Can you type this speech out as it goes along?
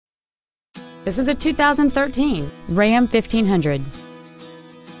This is a 2013 Ram 1500.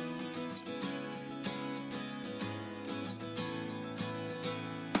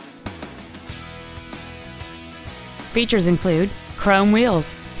 Features include chrome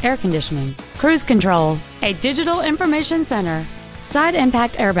wheels, air conditioning, cruise control, a digital information center, side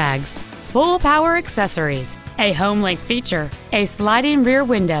impact airbags, full power accessories, a home link feature, a sliding rear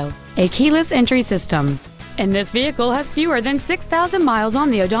window, a keyless entry system, and this vehicle has fewer than 6,000 miles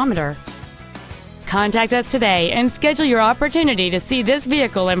on the odometer. Contact us today and schedule your opportunity to see this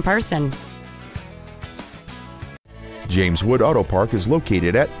vehicle in person. James Wood Auto Park is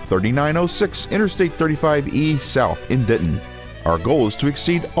located at 3906 Interstate 35E South in Denton. Our goal is to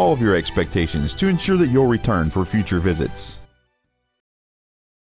exceed all of your expectations to ensure that you'll return for future visits.